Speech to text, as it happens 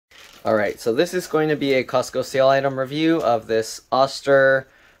Alright, so this is going to be a Costco sale item review of this Oster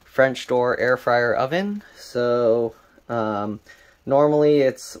French door air fryer oven. So normally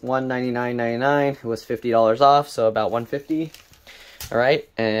it's $199.99. It was $50 off, so about $150. Alright,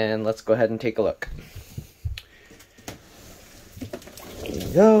 and let's go ahead and take a look. There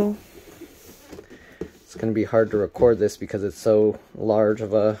you go. It's going to be hard to record this because it's so large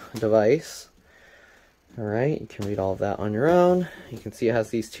of a device. Alright, you can read all of that on your own. You can see it has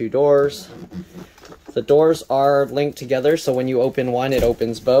these two doors. The doors are linked together, so when you open one, it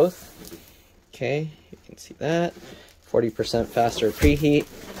opens both. Okay, you can see that. 40% faster preheat.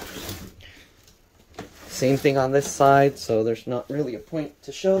 Same thing on this side, so there's not really a point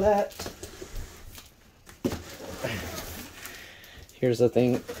to show that. Here's the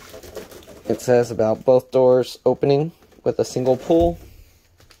thing it says about both doors opening with a single pull.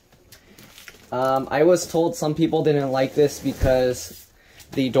 I was told some people didn't like this because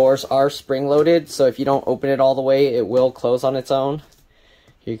the doors are spring-loaded, so if you don't open it all the way, it will close on its own.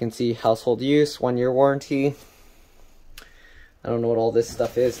 Here you can see household use, 1-year warranty. I don't know what all this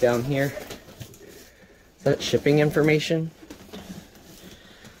stuff is down here. Is that shipping information?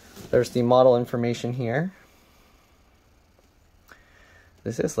 There's the model information here.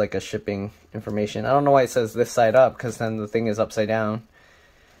 This is like a shipping information. I don't know why it says this side up, because then the thing is upside down.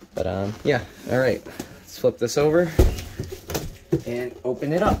 But yeah, alright, let's flip this over and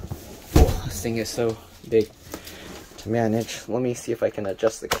open it up. Oh, this thing is so big to manage. Let me see if I can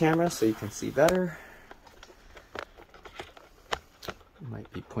adjust the camera so you can see better. It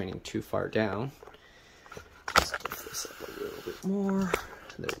might be pointing too far down. Let's lift this up a little bit more.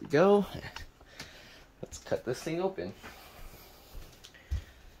 There we go. Let's cut this thing open.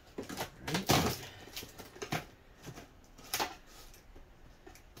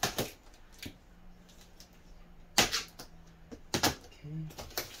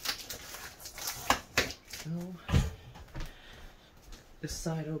 This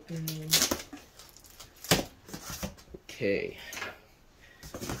side open. Okay.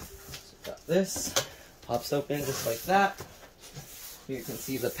 So got this. Pops open just like that. You can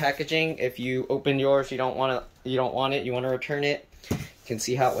see the packaging. If you open yours, you don't want it, you want to return it. You can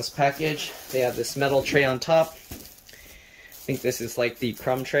see how it was packaged. They have this metal tray on top. I think this is like the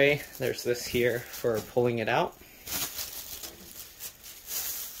crumb tray. There's this here for pulling it out.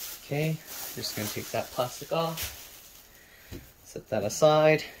 Okay, just gonna take that plastic off. Set that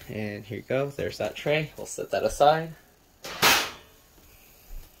aside, and here you go, there's that tray. We'll set that aside.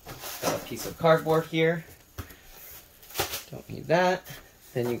 Got a piece of cardboard here. Don't need that.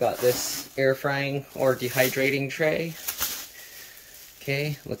 Then you got this air frying or dehydrating tray.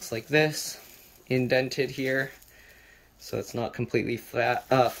 Okay, looks like this. Indented here, so it's not completely flat.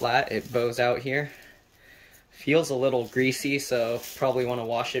 It bows out here. Feels a little greasy, so probably want to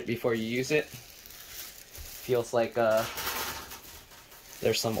wash it before you use it. Feels like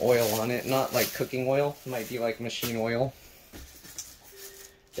there's some oil on it, not like cooking oil, it might be like machine oil.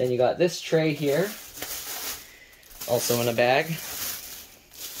 Then you got this tray here, also in a bag.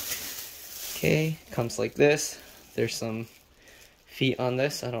 Okay, comes like this. There's some feet on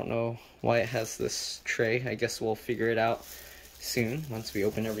this. I don't know why it has this tray. I guess we'll figure it out soon once we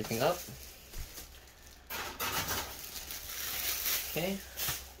open everything up. Okay,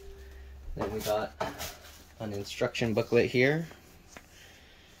 then we got an instruction booklet here.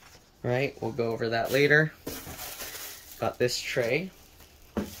 Right, we'll go over that later. Got this tray.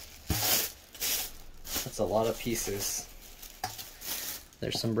 That's a lot of pieces.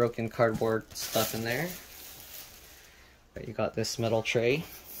 There's some broken cardboard stuff in there. But you got this metal tray.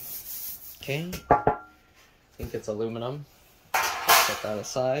 Okay. I think it's aluminum. Set that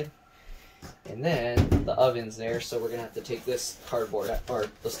aside. And then the oven's there, so we're gonna have to take this cardboard or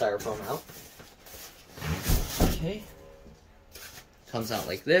the styrofoam out. Okay. Comes out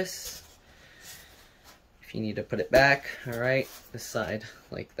like this. If you need to put it back, alright, this side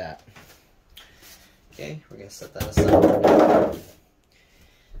like that. Okay, we're gonna set that aside.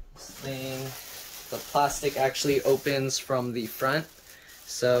 This thing, the plastic actually opens from the front,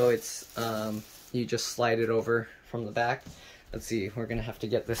 so it's you just slide it over from the back. Let's see, we're gonna have to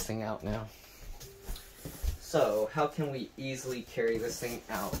get this thing out now. So, how can we easily carry this thing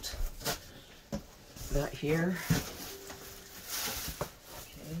out? That here.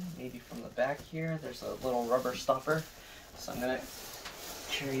 Maybe from the back here, there's a little rubber stopper. So I'm gonna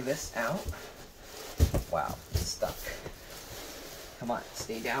carry this out. Wow, it's stuck. Come on,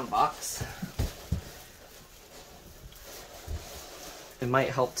 stay down, box. It might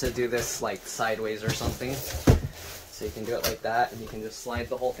help to do this like sideways or something. So you can do it like that, and you can just slide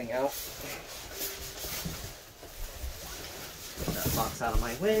the whole thing out. Put that the box out of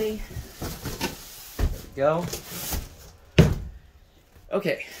my way. There we go.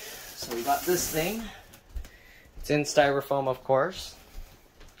 Okay, so we got this thing. It's in styrofoam, of course.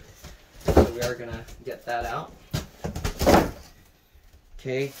 So we are gonna get that out.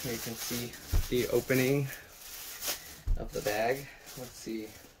 Okay, here you can see the opening of the bag. Let's see.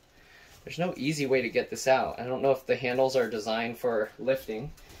 There's no easy way to get this out. I don't know if the handles are designed for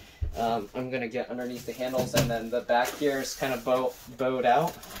lifting. I'm gonna get underneath the handles, and then the back here is kind of bowed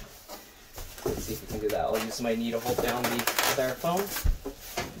out. Let's see if we can do that. I'll use my knee to hold down the styrofoam.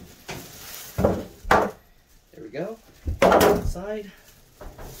 There we go. Side.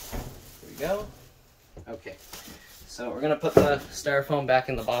 There we go. Okay. So we're gonna put the styrofoam back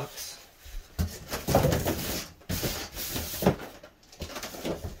in the box.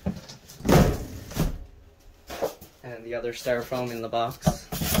 And the other styrofoam in the box.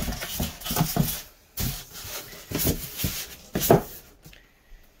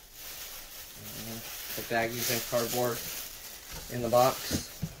 The baggies and cardboard in the box.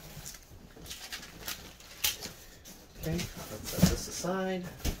 Okay, let's set this aside.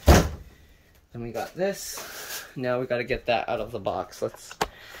 Then we got this. Now we got to get that out of the box. Let's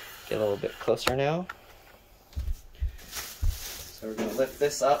get a little bit closer now. So we're going to lift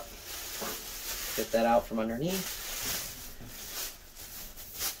this up, get that out from underneath.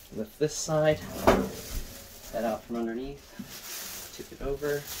 Lift this side, that out from underneath, tip it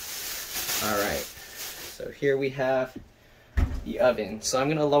over. Alright, so here we have the oven. So I'm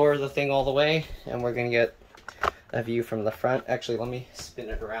going to lower the thing all the way, and we're going to get a view from the front. Actually, let me spin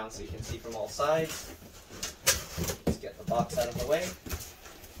it around so you can see from all sides. Let's get the box out of the way.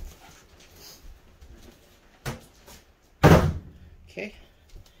 Okay,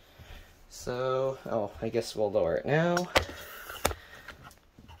 so, oh, I guess we'll lower it now.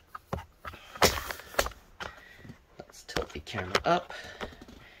 Let's tilt the camera up.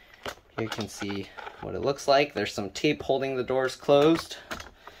 Here you can see what it looks like. There's some tape holding the doors closed.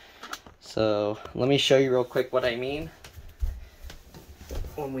 So let me show you real quick what I mean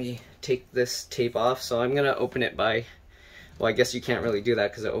when we take this tape off. So I'm gonna open it by, well, I guess you can't really do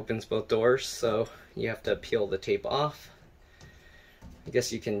that because it opens both doors, so you have to peel the tape off. I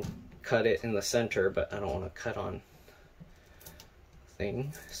guess you can cut it in the center, but I don't want to cut on the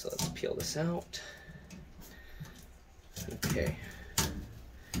thing. So let's peel this out. Okay,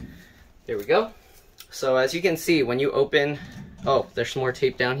 there we go. So as you can see, when you open, oh, there's some more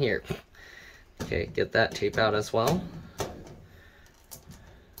tape down here. Okay, get that tape out as well.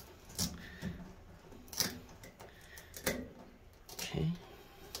 Okay.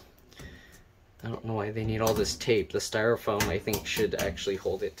 I don't know why they need all this tape. The styrofoam, I think, should actually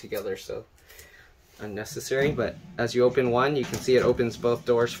hold it together, so unnecessary. But as you open one, you can see it opens both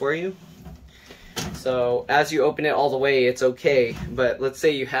doors for you. So as you open it all the way, it's okay. But let's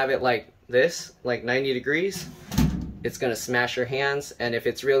say you have it like this, like 90 degrees. It's going to smash your hands, and if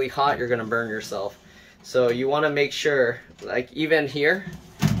it's really hot, you're going to burn yourself. So you want to make sure, like even here,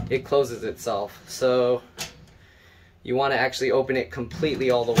 it closes itself. So you want to actually open it completely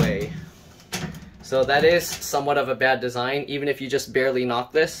all the way. So that is somewhat of a bad design. Even if you just barely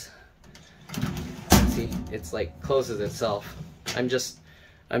knock this, see, it's like closes itself.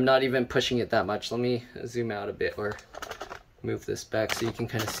 I'm not even pushing it that much. Let me zoom out a bit or move this back so you can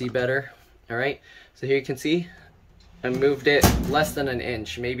kind of see better. All right, so here you can see I moved it less than an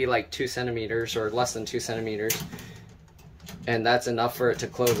inch, maybe like 2 centimeters or less than 2 centimeters. And that's enough for it to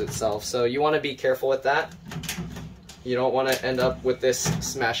close itself. So you want to be careful with that. You don't want to end up with this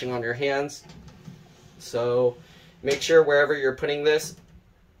smashing on your hands. So make sure wherever you're putting this,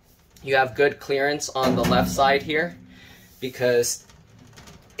 you have good clearance on the left side here. Because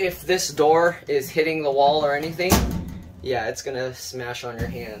if this door is hitting the wall or anything, yeah, it's going to smash on your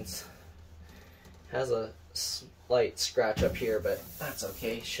hands. It has a slight scratch up here, but that's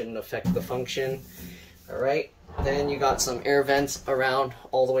okay. Shouldn't affect the function. Alright, then you got some air vents around,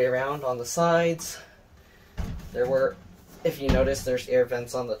 all the way around on the sides. There were, if you notice, there's air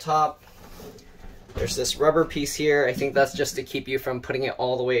vents on the top. There's this rubber piece here. I think that's just to keep you from putting it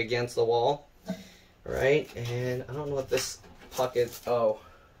all the way against the wall. Alright, and I don't know what this pocket, oh,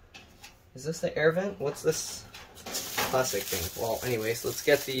 is this the air vent? What's this plastic thing? Well, anyways, let's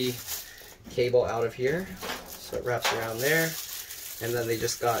get the cable out of here. So it wraps around there, and then they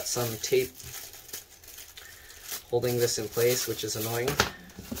just got some tape holding this in place, which is annoying.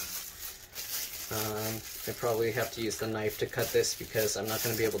 I probably have to use the knife to cut this because I'm not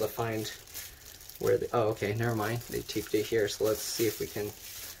going to be able to find where the, oh, okay, never mind. They taped it here, so let's see if we can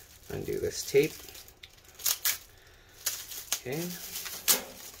undo this tape. Okay,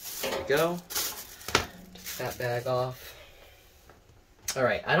 there we go. Take that bag off.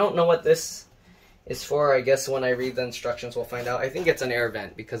 Alright, I don't know what this is for. I guess when I read the instructions we'll find out. I think it's an air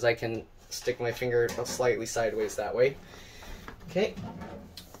vent because I can stick my finger slightly sideways that way. Okay,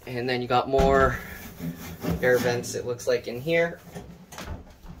 and then you got more air vents, it looks like, in here.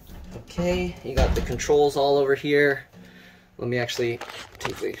 Okay, you got the controls all over here. Let me actually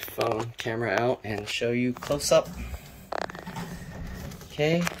take the phone camera out and show you close up.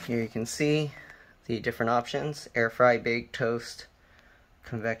 Okay, here you can see the different options: air fry, bake, toast,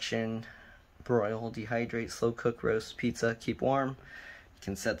 convection, broil, dehydrate, slow cook, roast, pizza, keep warm. You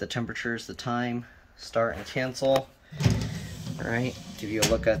can set the temperatures, the time, start and cancel. Alright, give you a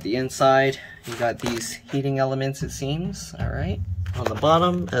look at the inside. You got these heating elements, it seems, alright, on the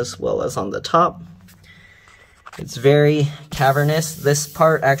bottom as well as on the top. It's very cavernous. This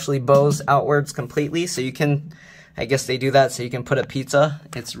part actually bows outwards completely, so you can, I guess they do that so you can put a pizza.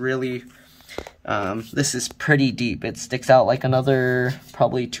 It's really, this is pretty deep. It sticks out like another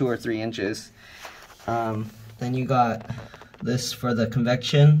probably 2 or 3 inches. Then you got this for the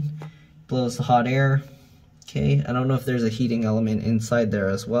convection, blows the hot air. Okay, I don't know if there's a heating element inside there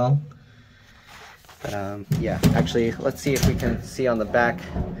as well. But yeah, actually, let's see if we can see on the back.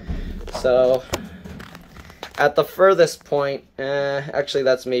 So, at the furthest point, actually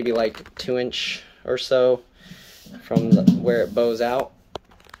that's maybe like 2 inch or so from where it bows out.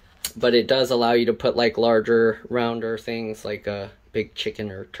 But it does allow you to put like larger, rounder things like a big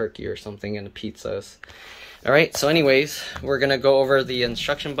chicken or turkey or something in the pizzas. Alright, so anyways, we're going to go over the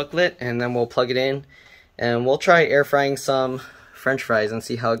instruction booklet and then we'll plug it in. And we'll try air frying some French fries and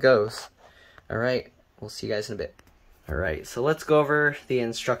see how it goes. Alright, we'll see you guys in a bit. Alright, so let's go over the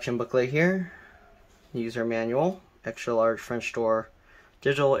instruction booklet here. User manual, extra large French door,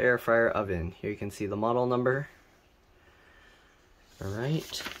 digital air fryer oven. Here you can see the model number.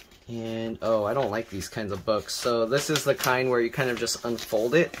 Alright, and oh, I don't like these kinds of books. So this is the kind where you kind of just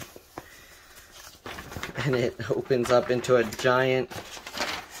unfold it. And it opens up into a giant,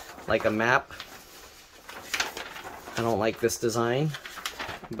 like a map. I don't like this design,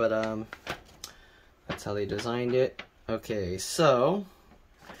 but that's how they designed it. Okay, so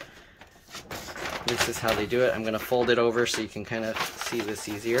this is how they do it. I'm going to fold it over so you can kind of see this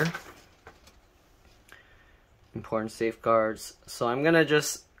easier. Important safeguards. So I'm going to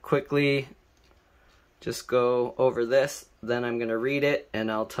just quickly just go over this, then I'm going to read it and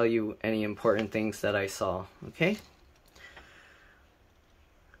I'll tell you any important things that I saw, okay?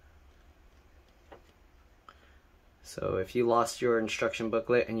 So if you lost your instruction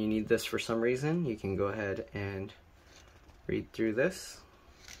booklet and you need this for some reason, you can go ahead and read through this.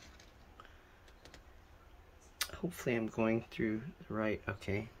 Hopefully I'm going through the right,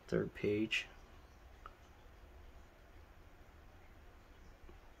 okay, 3rd page.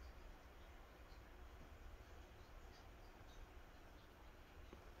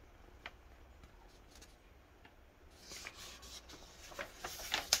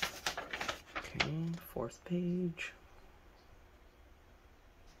 Okay, 4th page.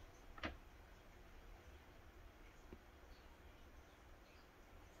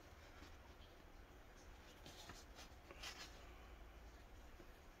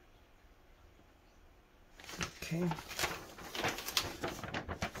 Okay.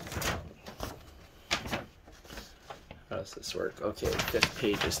 How does this work? Okay, 5th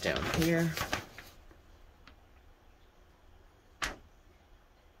page is down here.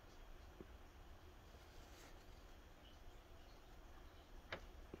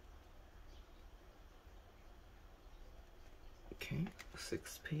 Okay,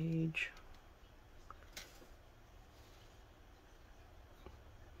 6th page.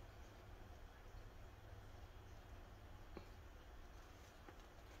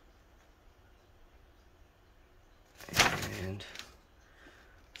 And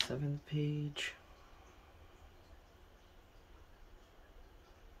 7th page.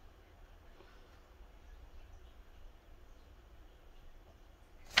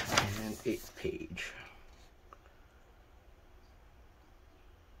 And 8th page.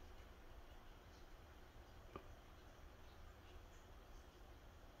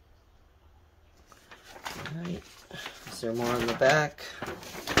 Alright, is there more on the back?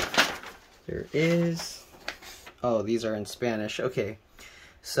 There is. Oh, these are in Spanish. Okay,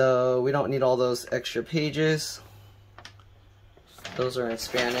 so we don't need all those extra pages. Those are in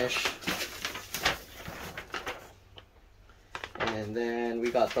Spanish. And then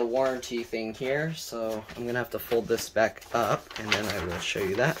we got the warranty thing here, so I'm gonna have to fold this back up and then I will show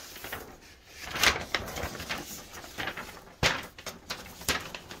you that.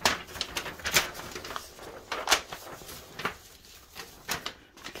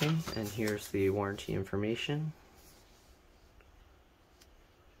 Okay, and here's the warranty information.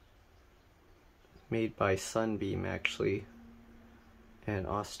 made by Sunbeam actually, and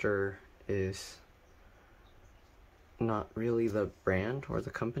Oster is not really the brand or the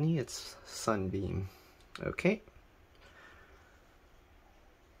company, it's Sunbeam. Okay.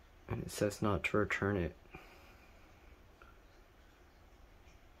 And it says not to return it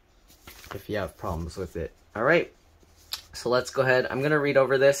if you have problems with it. Alright, so let's go ahead. I'm going to read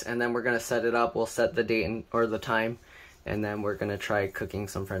over this and then we're going to set it up. We'll set the date or the time, and then we're going to try cooking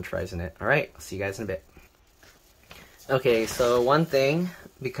some french fries in it. Alright, I'll see you guys in a bit. Okay, so one thing,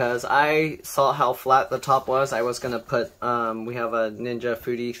 because I saw how flat the top was, I was going to put, we have a Ninja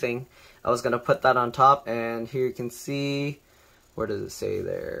Foodie thing. I was going to put that on top, and here you can see, where does it say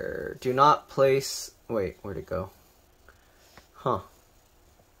there? Do not place, wait, where'd it go? Huh.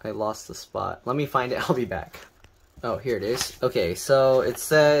 I lost the spot. Let me find it, I'll be back. Oh, here it is. Okay, so it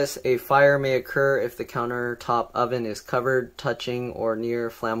says, a fire may occur if the countertop oven is covered, touching, or near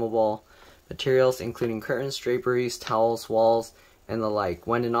flammable materials, including curtains, draperies, towels, walls, and the like,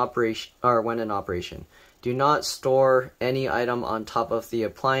 when in operation. Do not store any item on top of the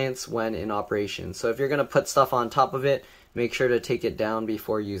appliance when in operation. So if you're going to put stuff on top of it, make sure to take it down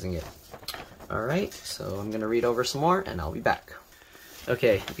before using it. Alright, so I'm going to read over some more and I'll be back.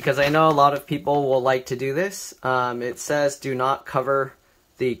 Okay, because I know a lot of people will like to do this, it says do not cover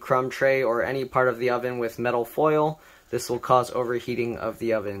the crumb tray or any part of the oven with metal foil. This will cause overheating of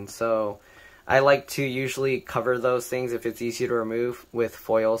the oven. So I like to usually cover those things if it's easy to remove with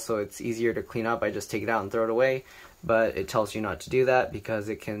foil, so it's easier to clean up. I just take it out and throw it away, but it tells you not to do that because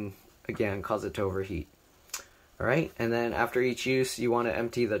it can, again, cause it to overheat. Alright, and then after each use, you want to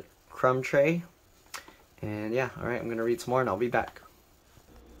empty the crumb tray. And yeah, alright, I'm going to read some more and I'll be back.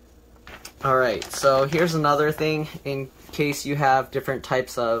 Alright, so here's another thing in case you have different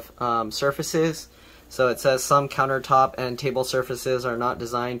types of surfaces. So it says some countertop and table surfaces are not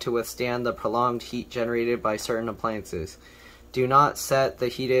designed to withstand the prolonged heat generated by certain appliances. Do not set the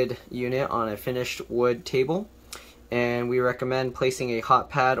heated unit on a finished wood table. And we recommend placing a hot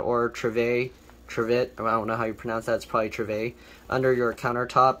pad or trivet, I don't know how you pronounce that, it's probably trivet, under your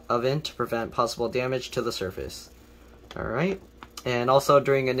countertop oven to prevent possible damage to the surface. Alright. And also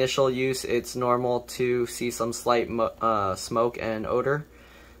during initial use, it's normal to see some slight smoke and odor.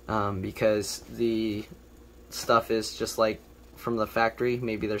 Because the stuff is just like from the factory.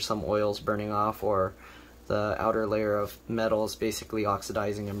 Maybe there's some oils burning off, or the outer layer of metal is basically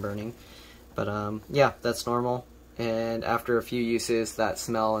oxidizing and burning. But yeah, that's normal. And after a few uses, that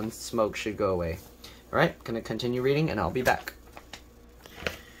smell and smoke should go away. Alright, gonna continue reading and I'll be back.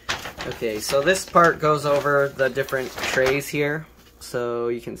 Okay, so this part goes over the different trays here. So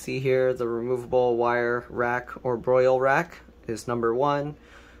you can see here the removable wire rack or broil rack is number 1.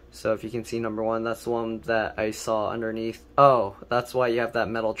 So if you can see number 1, that's the one that I saw underneath. Oh, that's why you have that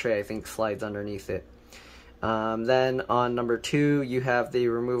metal tray, I think, slides underneath it. Then on number 2, you have the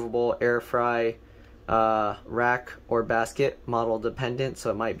removable air fry rack or basket, model dependent, so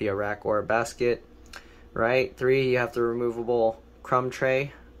it might be a rack or a basket. Right? 3, you have the removable crumb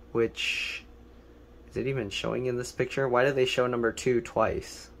tray, which, is it even showing in this picture? Why did they show number 2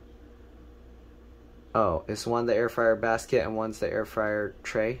 twice? Oh, is one the air fryer basket and one's the air fryer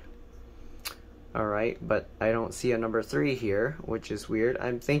tray? Alright, but I don't see a number 3 here, which is weird.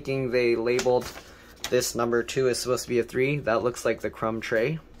 I'm thinking they labeled this number 2 is supposed to be a 3. That looks like the crumb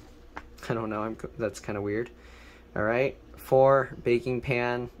tray. I don't know, that's kind of weird. Alright, 4, baking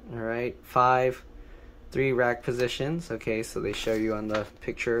pan. Alright, 5, 3 rack positions. Okay, so they show you on the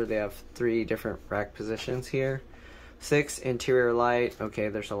picture, they have 3 different rack positions here. 6, interior light. Okay,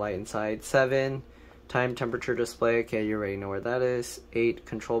 there's a light inside. 7, time temperature display. Okay, you already know where that is. 8,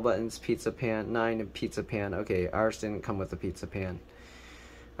 control buttons, pizza pan. 9, a pizza pan. Okay, ours didn't come with a pizza pan.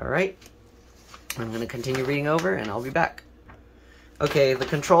 Alright, I'm going to continue reading over and I'll be back. Okay, the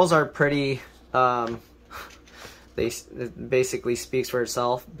controls are pretty, it basically speaks for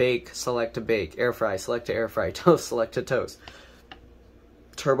itself. Bake, select to bake. Air fry, select to air fry. Toast, select to toast.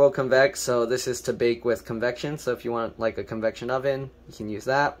 Turbo convex, so this is to bake with convection. So if you want like a convection oven, you can use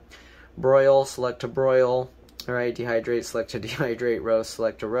that. Broil, select to broil. Alright, dehydrate, select to dehydrate. Roast,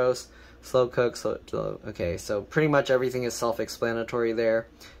 select to roast. Slow cook, select to, okay, so pretty much everything is self-explanatory there.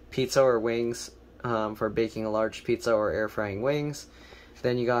 Pizza or wings, for baking a large pizza or air frying wings.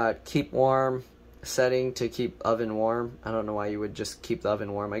 Then you got keep warm setting to keep oven warm. I don't know why you would just keep the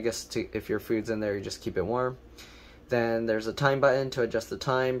oven warm. I guess if your food's in there, you just keep it warm. Then there's a time button to adjust the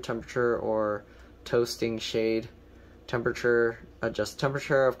time, temperature, or toasting shade. Temperature, adjust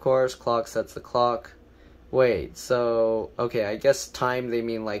temperature, of course. Clock sets the clock. Wait, so, okay, I guess time, they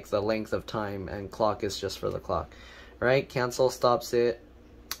mean like the length of time, and clock is just for the clock. Right? Cancel stops it.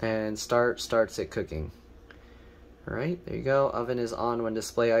 and starts it cooking. Alright, there you go. Oven is on when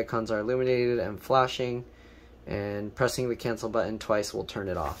display icons are illuminated and flashing, and pressing the cancel button twice will turn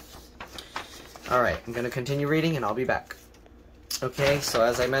it off. Alright, I'm going to continue reading and I'll be back. Okay, so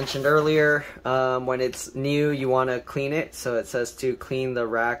as I mentioned earlier, when it's new you want to clean it, so it says to clean the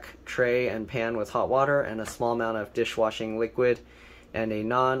rack, tray, and pan with hot water and a small amount of dishwashing liquid and a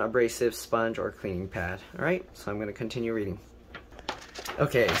non-abrasive sponge or cleaning pad. Alright, so I'm going to continue reading.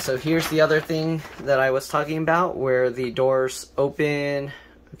 Okay, so here's the other thing that I was talking about, where the doors open.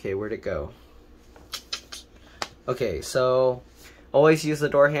 Okay, where'd it go? Okay, so always use the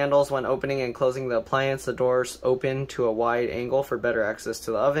door handles when opening and closing the appliance. The doors open to a wide angle for better access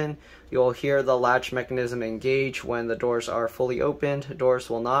to the oven. You'll hear the latch mechanism engage when the doors are fully opened. Doors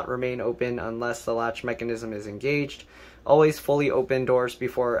will not remain open unless the latch mechanism is engaged. Always fully open doors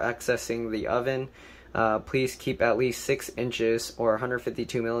before accessing the oven. Please keep at least 6 inches or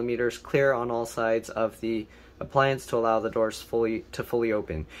 152 millimeters clear on all sides of the appliance to allow the doors fully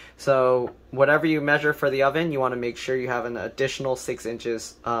open. So whatever you measure for the oven, you want to make sure you have an additional 6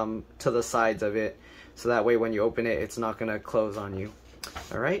 inches to the sides of it, so that way when you open it, it's not going to close on you.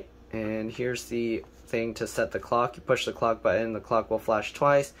 Alright, and here's the thing to set the clock. You push the clock button, the clock will flash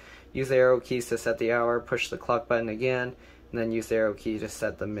twice. Use the arrow keys to set the hour, push the clock button again, and then use the arrow key to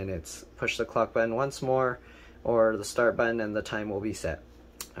set the minutes. Push the clock button once more, or the start button, and the time will be set.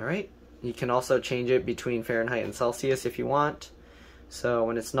 Alright, you can also change it between Fahrenheit and Celsius if you want. So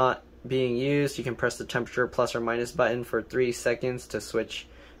when it's not being used, you can press the temperature plus or minus button for 3 seconds to switch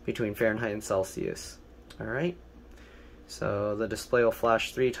between Fahrenheit and Celsius. Alright, so the display will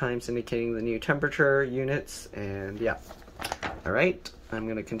flash 3 times indicating the new temperature units, and yeah. Alright, I'm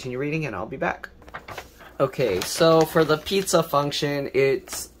going to continue reading and I'll be back. Okay, so for the pizza function,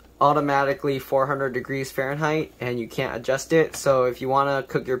 it's automatically 400 degrees Fahrenheit and you can't adjust it. So if you want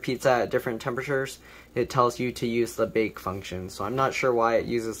to cook your pizza at different temperatures, it tells you to use the bake function. So I'm not sure why it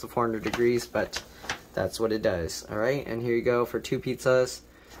uses the 400 degrees, but that's what it does. Alright, and here you go for 2 pizzas.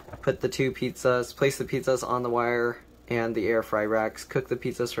 Put the 2 pizzas, place the pizzas on the wire and the air fry racks. Cook the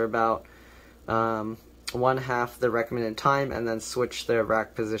pizzas for about 1/2 the recommended time, and then switch the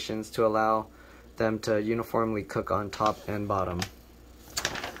rack positions to allow them to uniformly cook on top and bottom.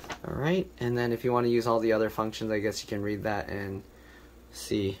 Alright, and then if you want to use all the other functions, I guess you can read that and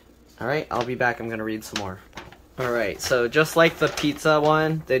see. Alright, I'll be back. I'm going to read some more. Alright, so just like the pizza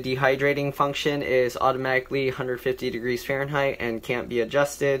one, the dehydrating function is automatically 150 degrees Fahrenheit and can't be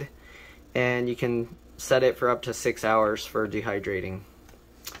adjusted, and you can set it for up to 6 hours for dehydrating.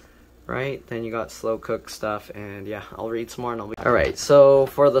 Right, then you got slow cook stuff, and yeah, I'll read some more and I'll be... Alright, so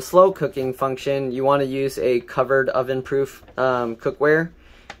for the slow cooking function, you want to use a covered oven-proof cookware,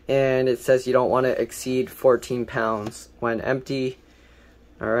 and it says you don't want to exceed 14 pounds when empty.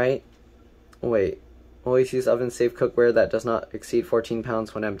 Alright, wait, always use oven-safe cookware that does not exceed 14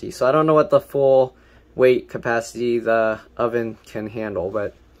 pounds when empty. So I don't know what the full weight capacity the oven can handle,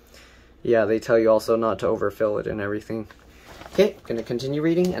 but yeah, they tell you also not to overfill it and everything. Okay, I'm going to continue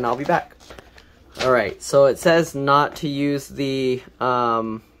reading and I'll be back. Alright, so it says not to use the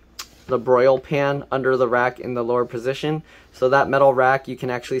broil pan under the rack in the lower position. So that metal rack, you can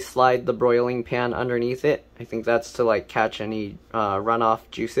actually slide the broiling pan underneath it. I think that's to like catch any runoff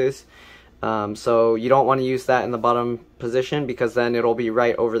juices. So you don't want to use that in the bottom position, because then it'll be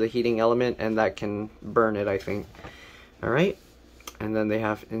right over the heating element and that can burn it, I think. Alright, and then they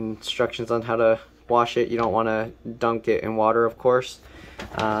have instructions on how to wash it. You don't want to dunk it in water, of course.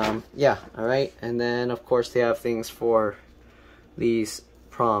 Yeah, alright, and then of course they have things for these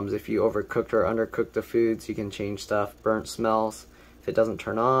problems. If you overcooked or undercooked the foods, you can change stuff. Burnt smells, if it doesn't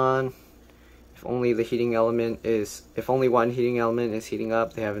turn on, if only one heating element is heating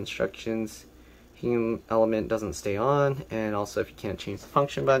up, they have instructions. Heating element doesn't stay on, and also if you can't change the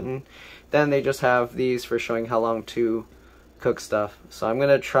function button. Then they just have these for showing how long to cook stuff. So I'm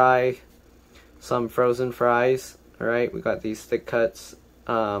gonna try some frozen fries. Alright, we got these thick cuts,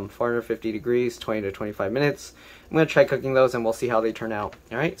 450 degrees, 20 to 25 minutes. I'm going to try cooking those and we'll see how they turn out.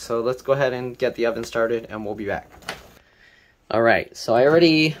 Alright, so let's go ahead and get the oven started and we'll be back. Alright, so I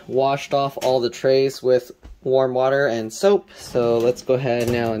already washed off all the trays with warm water and soap, so let's go ahead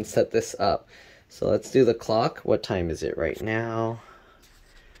now and set this up. So let's do the clock. What time is it right now?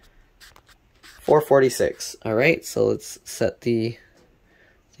 4:46. Alright, so let's set the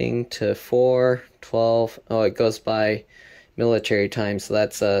thing to 4:12. Oh, it goes by military time, so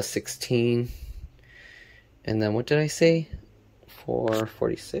that's 16. And then what did I say?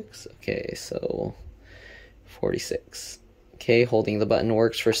 4:46. Okay, so 46. Okay, holding the button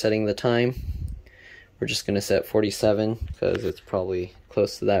works for setting the time. We're just going to set 47 because it's probably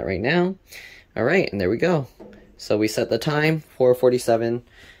close to that right now. All right, and there we go. So we set the time, 4:47.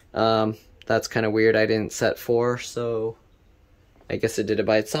 That's kind of weird. I didn't set 4, so I guess it did it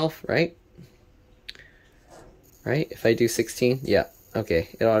by itself, right? Right? If I do 16, yeah. Okay,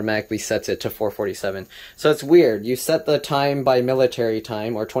 it automatically sets it to 4:47. So it's weird. You set the time by military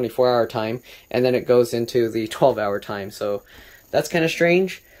time or 24-hour time, and then it goes into the 12-hour time. So that's kind of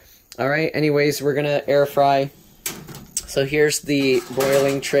strange. All right, anyways, we're going to air fry. So here's the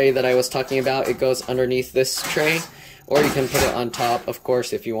broiling tray that I was talking about. It goes underneath this tray, or you can put it on top, of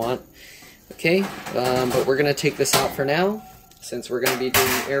course, if you want. Okay, but we're going to take this out for now, since we're going to be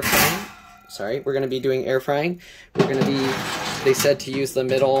doing air frying. Sorry, we're going to be doing air frying. We're going to be, they said to use the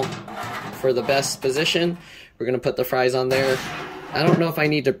middle for the best position. We're going to put the fries on there. I don't know if I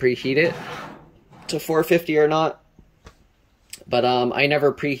need to preheat it to 450 or not, but I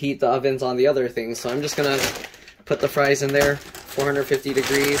never preheat the ovens on the other things, so I'm just going to put the fries in there, 450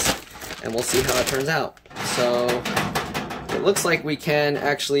 degrees, and we'll see how it turns out. So it looks like we can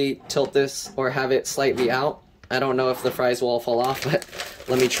actually tilt this or have it slightly out. I don't know if the fries will all fall off, but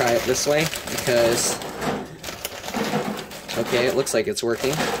let me try it this way because, okay, it looks like it's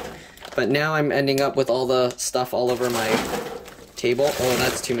working. But now I'm ending up with all the stuff all over my table. Oh,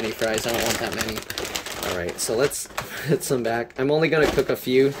 that's too many fries. I don't want that many. All right, so let's put some back. I'm only going to cook a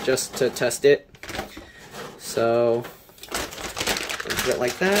few just to test it. So, let's do it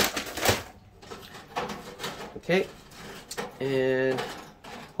like that. Okay, and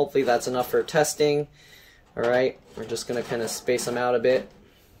hopefully that's enough for testing. Alright, we're just going to kind of space them out a bit.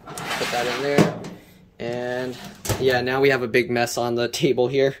 Put that in there. And yeah, now we have a big mess on the table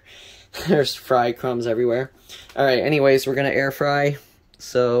here. There's fry crumbs everywhere. Alright, anyways, we're going to air fry.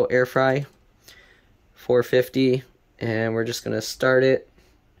 So, air fry, 450. And we're just going to start it.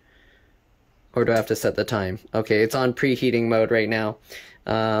 Or do I have to set the time? Okay, it's on preheating mode right now.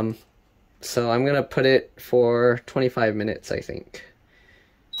 So I'm going to put it for 25 minutes, I think.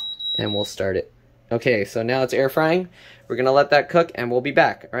 And we'll start it. Okay, so now it's air frying. We're going to let that cook and we'll be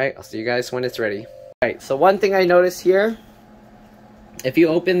back. Alright, I'll see you guys when it's ready. Alright, so one thing I noticed here, if you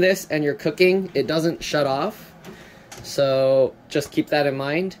open this and you're cooking, it doesn't shut off. So just keep that in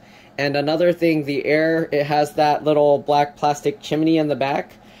mind. And another thing, the air, it has that little black plastic chimney in the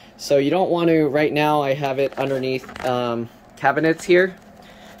back. So you don't want to, right now I have it underneath cabinets here.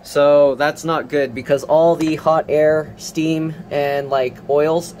 So that's not good because all the hot air, steam, and like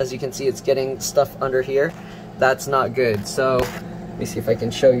oils, as you can see, it's getting stuff under here. That's not good. So let me see if I can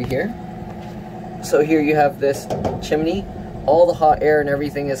show you here. So here you have this chimney. All the hot air and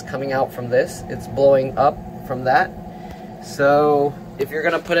everything is coming out from this. It's blowing up from that. So if you're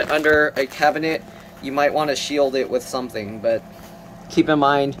going to put it under a cabinet, you might want to shield it with something. But keep in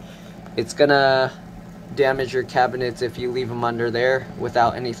mind, it's going to damage your cabinets if you leave them under there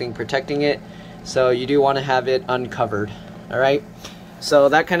without anything protecting it. So you do want to have it uncovered. Alright, so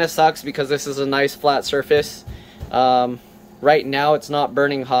that kind of sucks because this is a nice flat surface. Right now it's not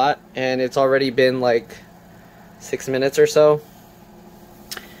burning hot and it's already been like 6 minutes or so.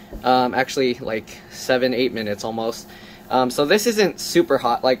 Actually like 7-8 minutes almost. So this isn't super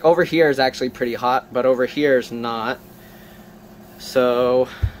hot. Like over here is actually pretty hot, but over here is not. So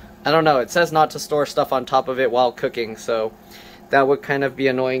I don't know, it says not to store stuff on top of it while cooking, so that would kind of be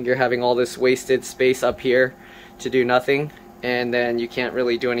annoying. You're having all this wasted space up here to do nothing, and then you can't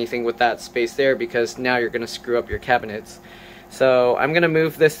really do anything with that space there because now you're going to screw up your cabinets. So I'm going to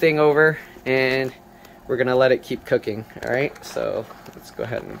move this thing over and we're going to let it keep cooking. Alright, so let's go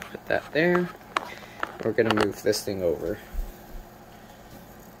ahead and put that there. We're going to move this thing over.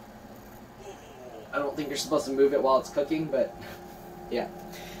 I don't think you're supposed to move it while it's cooking, but yeah.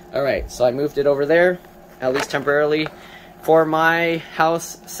 Alright, so I moved it over there, at least temporarily. For my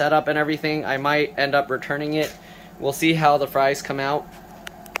house setup and everything, I might end up returning it. We'll see how the fries come out.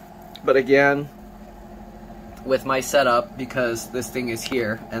 But again, with my setup, because this thing is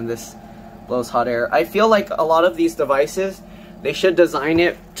here and this blows hot air, I feel like a lot of these devices, they should design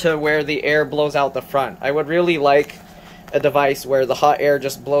it to where the air blows out the front. I would really like a device where the hot air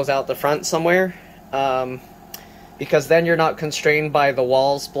just blows out the front somewhere. Because then you're not constrained by the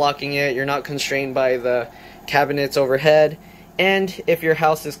walls blocking it, you're not constrained by the cabinets overhead, and if your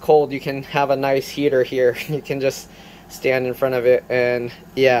house is cold, you can have a nice heater here. You can just stand in front of it, and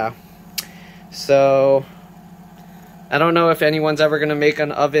yeah. So, I don't know if anyone's ever going to make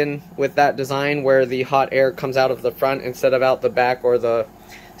an oven with that design where the hot air comes out of the front instead of out the back or the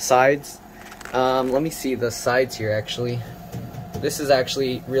sides. Let me see the sides here, actually. This is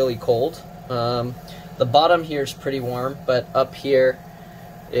actually really cold. The bottom here is pretty warm, but up here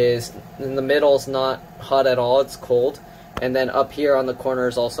is in the middle is not hot at all, it's cold, and then up here on the corner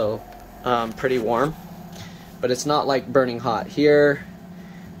is also pretty warm, but it's not like burning hot. Here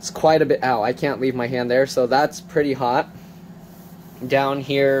it's quite a bit, ow, I can't leave my hand there, so that's pretty hot. Down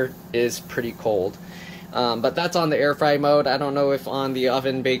here is pretty cold. But that's on the air fry mode. I don't know if on the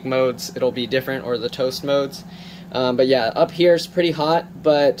oven bake modes it'll be different, or the toast modes. But yeah, up here is pretty hot,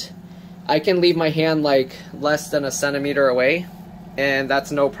 but I can leave my hand like less than a centimeter away, and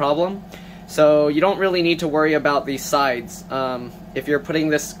that's no problem. So you don't really need to worry about these sides if you're putting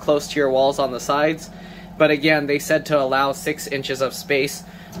this close to your walls on the sides. But again, they said to allow 6 inches of space,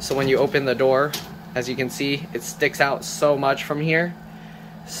 so when you open the door, as you can see, it sticks out so much from here.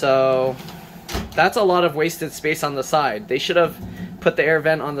 So that's a lot of wasted space on the side. They should have put the air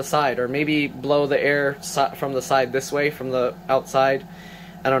vent on the side, or maybe blow the air from the side this way, from the outside.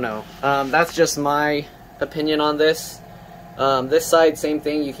 I don't know. That's just my opinion on this. This side, same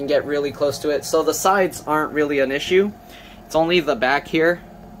thing, you can get really close to it. So the sides aren't really an issue. It's only the back here.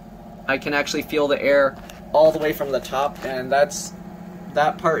 I can actually feel the air all the way from the top, and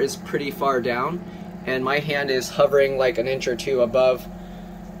that part is pretty far down, and my hand is hovering like an inch or two above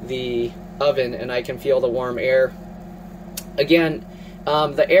the oven, and I can feel the warm air. Again,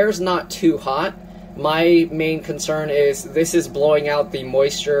 the air's not too hot. My main concern is this is blowing out the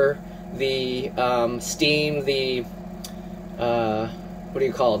moisture, the steam, the what do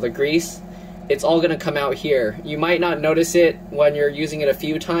you call it, the grease. It's all going to come out here. You might not notice it when you're using it a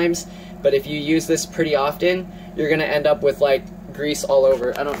few times, but if you use this pretty often, you're going to end up with like grease all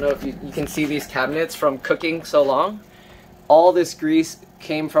over. I don't know if you can see these cabinets from cooking so long. All this grease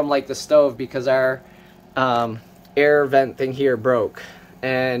came from like the stove because our air vent thing here broke.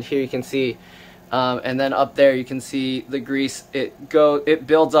 And here you can see, and then up there you can see the grease. It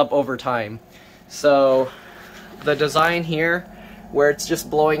builds up over time. So the design here, where it's just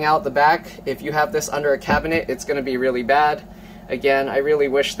blowing out the back, if you have this under a cabinet, it's going to be really bad. Again, I really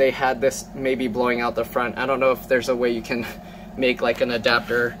wish they had this maybe blowing out the front. I don't know if there's a way you can make like an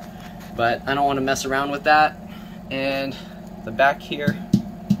adapter, but I don't want to mess around with that. And the back here,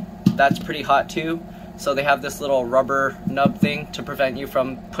 that's pretty hot too. So they have this little rubber nub thing to prevent you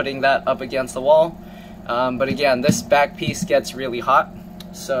from putting that up against the wall. But again, this back piece gets really hot.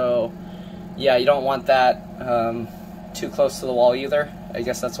 So yeah, you don't want that too close to the wall either. I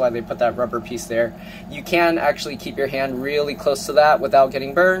guess that's why they put that rubber piece there. You can actually keep your hand really close to that without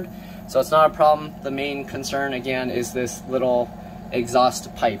getting burned, so it's not a problem. The main concern again is this little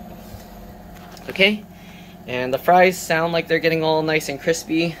exhaust pipe. Okay, and the fries sound like they're getting all nice and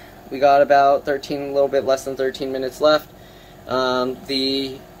crispy. We got about a little bit less than 13 minutes left.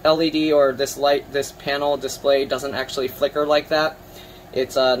 The LED or this panel display doesn't actually flicker like that.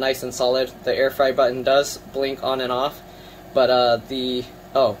 It's nice and solid. The air fry button does blink on and off, but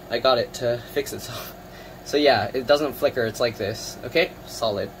oh, I got it to fix itself. So yeah, it doesn't flicker, it's like this. Okay,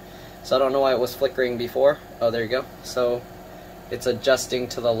 solid. So I don't know why it was flickering before. Oh, there you go. So it's adjusting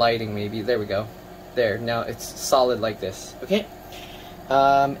to the lighting maybe. There we go. There, now it's solid like this. Okay,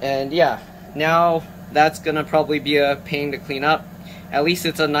 and yeah, now that's gonna probably be a pain to clean up. At least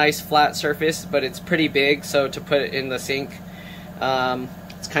it's a nice flat surface, but it's pretty big, so to put it in the sink,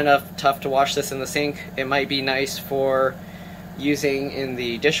 it's kind of tough to wash this in the sink. It might be nice for using in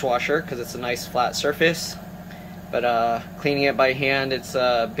the dishwasher because it's a nice flat surface, but cleaning it by hand, it's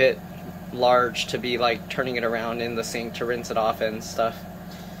a bit large to be like turning it around in the sink to rinse it off and stuff.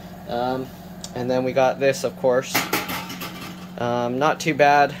 And then we got this, of course, not too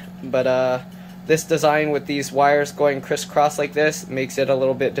bad, but this design with these wires going crisscross like this makes it a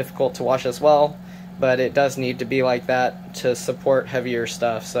little bit difficult to wash as well, but it does need to be like that to support heavier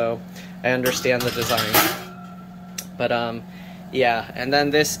stuff, so I understand the design. But yeah, and then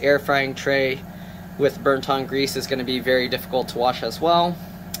this air frying tray with burnt on grease is going to be very difficult to wash as well.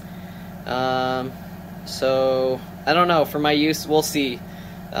 So I don't know, for my use we'll see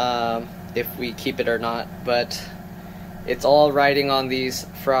if we keep it or not, but it's all riding on these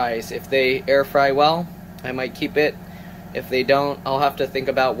fries. If they air fry well, I might keep it. If they don't, I'll have to think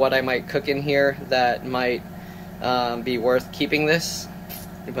about what I might cook in here that might be worth keeping this.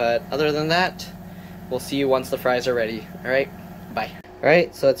 But other than that, we'll see you once the fries are ready. Alright, bye.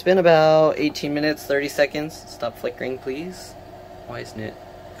 Alright, so it's been about 18 minutes, 30 seconds. Stop flickering, please. Why isn't it?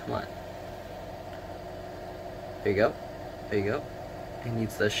 Come on. There you go. There you go. It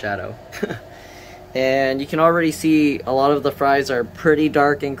needs the shadow. And you can already see a lot of the fries are pretty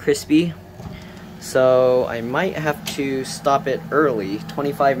dark and crispy. So I might have to stop it early.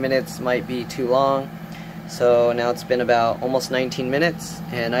 25 minutes might be too long. So now it's been about almost 19 minutes,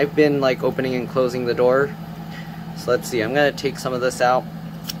 and I've been like opening and closing the door. So let's see, I'm gonna take some of this out.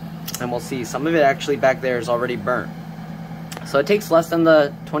 and we'll see. Some of it actually back there is already burnt. So it takes less than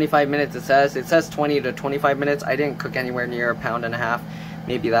the 25 minutes it says. It says 20 to 25 minutes. I didn't cook anywhere near 1.5 pounds.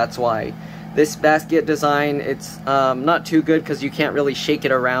 Maybe that's why. This basket design, it's not too good because you can't really shake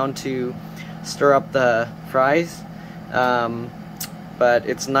it around to stir up the fries. But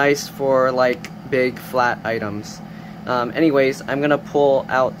it's nice for like big flat items. Anyways, I'm gonna pull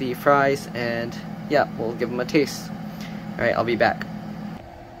out the fries and yeah, we'll give them a taste. Alright, I'll be back.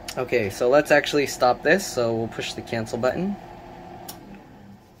 Okay, so let's actually stop this. So we'll push the cancel button.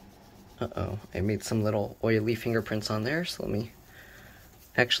 Uh-oh, I made some little oily fingerprints on there, so let me...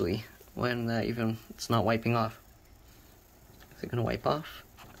 Actually, when even... It's not wiping off. Is it gonna wipe off?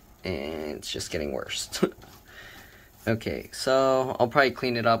 And it's just getting worse. Okay, so I'll probably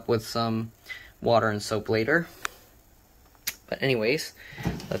clean it up with some water and soap later. But anyways,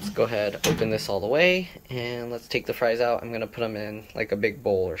 let's go ahead, open this all the way, and let's take the fries out. I'm going to put them in like a big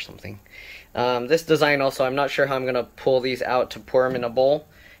bowl or something. This design also, I'm not sure how I'm going to pull these out to pour them in a bowl.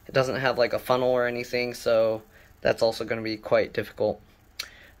 It doesn't have like a funnel or anything, so that's also going to be quite difficult.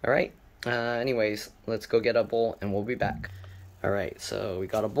 Alright, anyways, let's go get a bowl and we'll be back. Alright, so we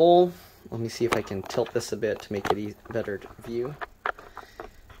got a bowl. Let me see if I can tilt this a bit to make it better view.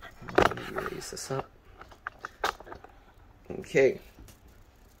 Maybe raise this up. Okay,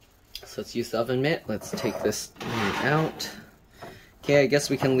 so let's use the oven mitt. Let's take this out. Okay, I guess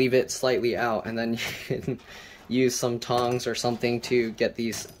we can leave it slightly out and then you can use some tongs or something to get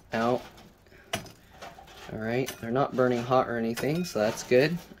these out. Alright, they're not burning hot or anything, so that's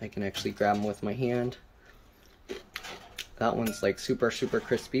good. I can actually grab them with my hand. That one's like super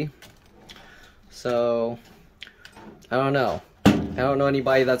crispy. So, I don't know. I don't know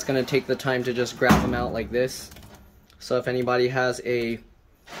anybody that's going to take the time to just grab them out like this. So if anybody has a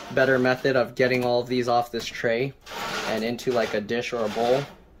better method of getting all of these off this tray and into like a dish or a bowl,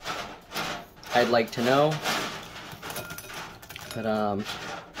 I'd like to know. But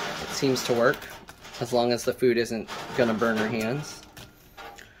it seems to work as long as the food isn't gonna burn your hands.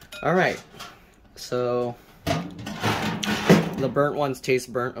 Alright, so the burnt ones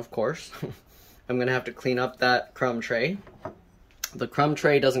taste burnt, of course. I'm gonna have to clean up that crumb tray. The crumb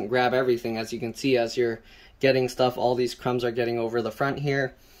tray doesn't grab everything, as you can see. As you're getting stuff, all these crumbs are getting over the front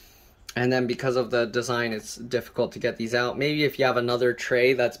here, and then because of the design it's difficult to get these out. Maybe if you have another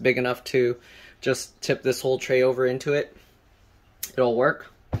tray that's big enough to just tip this whole tray over into it, it'll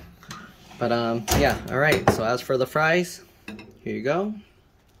work. But yeah, alright, so as for the fries, here you go.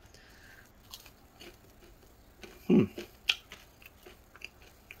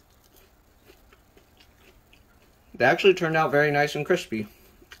 They actually turned out very nice and crispy.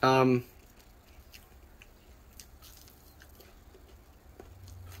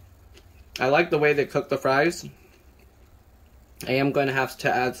 I like the way they cook the fries. I am going to have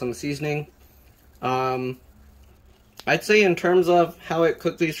to add some seasoning. I'd say in terms of how it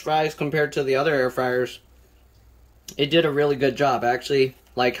cooked these fries compared to the other air fryers, it did a really good job. I actually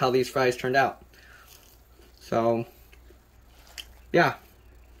like how these fries turned out. So, yeah.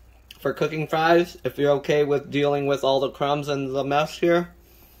 For cooking fries, if you're okay with dealing with all the crumbs and the mess here,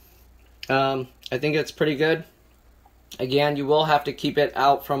 I think it's pretty good. Again, you will have to keep it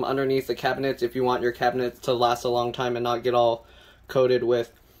out from underneath the cabinets if you want your cabinets to last a long time and not get all coated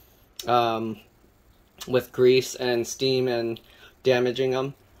with grease and steam and damaging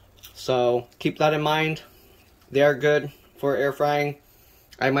them. So keep that in mind. They are good for air frying.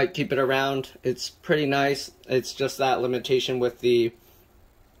 I might keep it around. It's pretty nice. It's just that limitation with the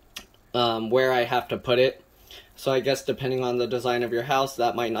where I have to put it. So I guess depending on the design of your house,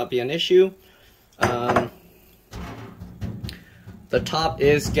 that might not be an issue. The top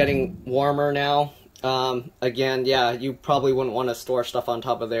is getting warmer now. Again, yeah, you probably wouldn't want to store stuff on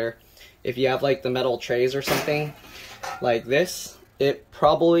top of there. If you have like the metal trays or something like this, it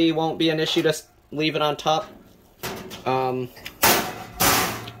probably won't be an issue to leave it on top.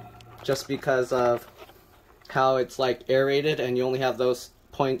 Just because of how it's like aerated and you only have those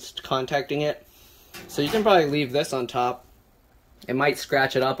points contacting it. So you can probably leave this on top. It might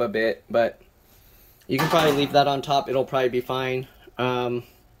scratch it up a bit, but you can probably leave that on top. It'll probably be fine. I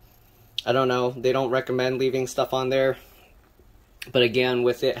don't know. They don't recommend leaving stuff on there. But again,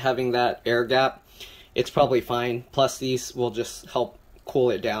 with it having that air gap, it's probably fine. Plus these will just help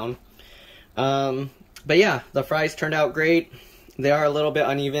cool it down. But yeah, the fries turned out great. They are a little bit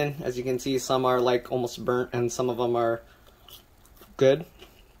uneven. As you can see, some are like almost burnt and some of them are good.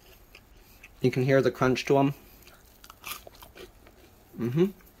 You can hear the crunch to them.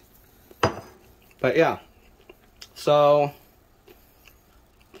 But yeah. So,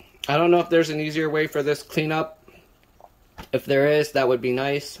 I don't know if there's an easier way for this cleanup. If there is, that would be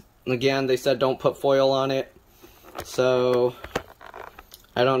nice. again, they said don't put foil on it, so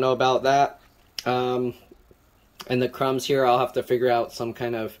I don't know about that. And the crumbs here, I'll have to figure out some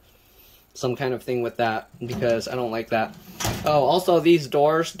kind of thing with that, because I don't like that. Oh, also these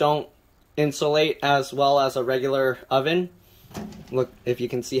doors don't insulate as well as a regular oven. Look, if you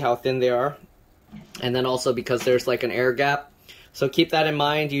can see how thin they are. And then also because there's like an air gap. So keep that in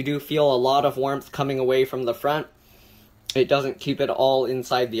mind. You do feel a lot of warmth coming away from the front. It doesn't keep it all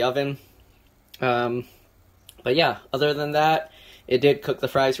inside the oven. But yeah, other than that, it did cook the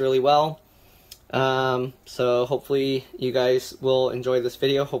fries really well. So hopefully you guys will enjoy this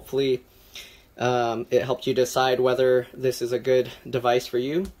video. Hopefully it helped you decide whether this is a good device for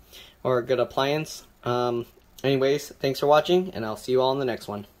you or a good appliance. Anyways, thanks for watching, and I'll see you all in the next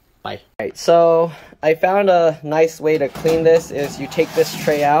one. Bye. Alright, so I found a nice way to clean this is you take this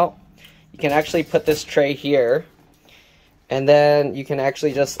tray out. You can actually put this tray here, and then you can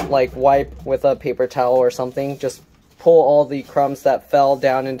actually just like wipe with a paper towel or something. Just pull all the crumbs that fell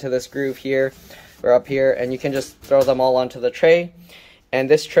down into this groove here or up here, and you can just throw them all onto the tray. And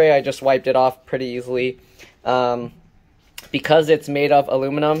this tray, I just wiped it off pretty easily. Because it's made of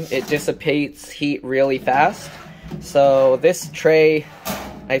aluminum, it dissipates heat really fast. So this tray,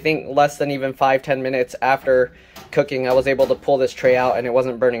 I think less than even 5-10 minutes after cooking, I was able to pull this tray out and it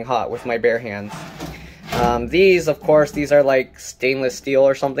wasn't burning hot with my bare hands. These, of course, these are like stainless steel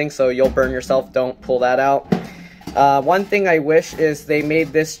or something, so you'll burn yourself. Don't pull that out. One thing I wish is they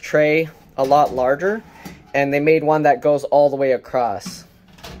made this tray a lot larger, and they made one that goes all the way across.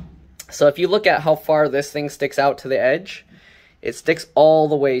 So if you look at how far this thing sticks out to the edge, it sticks all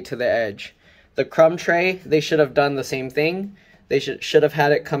the way to the edge. The crumb tray, they should have done the same thing. They should have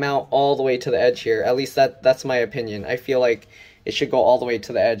had it come out all the way to the edge here. At least that's my opinion. I feel like it should go all the way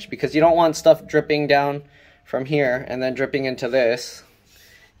to the edge, because you don't want stuff dripping down from here and then dripping into this,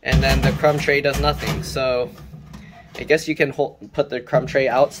 and then the crumb tray does nothing. So I guess you can put the crumb tray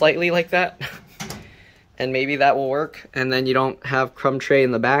out slightly like that, and maybe that will work, and then you don't have crumb tray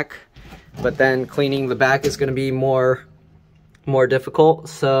in the back. But then cleaning the back is going to be more difficult.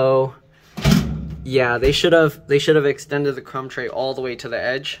 So yeah, they should have extended the crumb tray all the way to the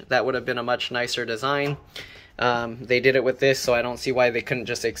edge. That would have been a much nicer design. They did it with this, so I don't see why they couldn't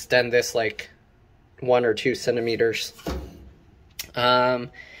just extend this like 1 or 2 centimeters.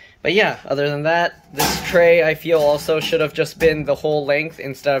 But yeah, other than that, this tray I feel also should have just been the whole length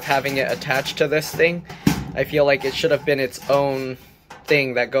instead of having it attached to this thing. I feel like it should have been its own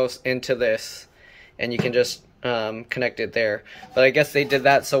thing that goes into this, and you can just connect it there. But I guess they did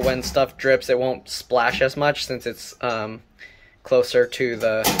that so when stuff drips it won't splash as much, since it's closer to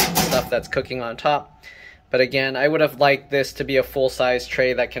the stuff that's cooking on top. But again, I would have liked this to be a full-size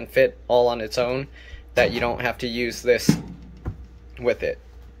tray that can fit all on its own, that you don't have to use this with it.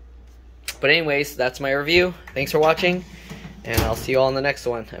 But anyways, that's my review. Thanks for watching, and I'll see you all in the next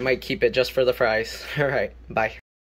one. I might keep it just for the fries. Alright, bye.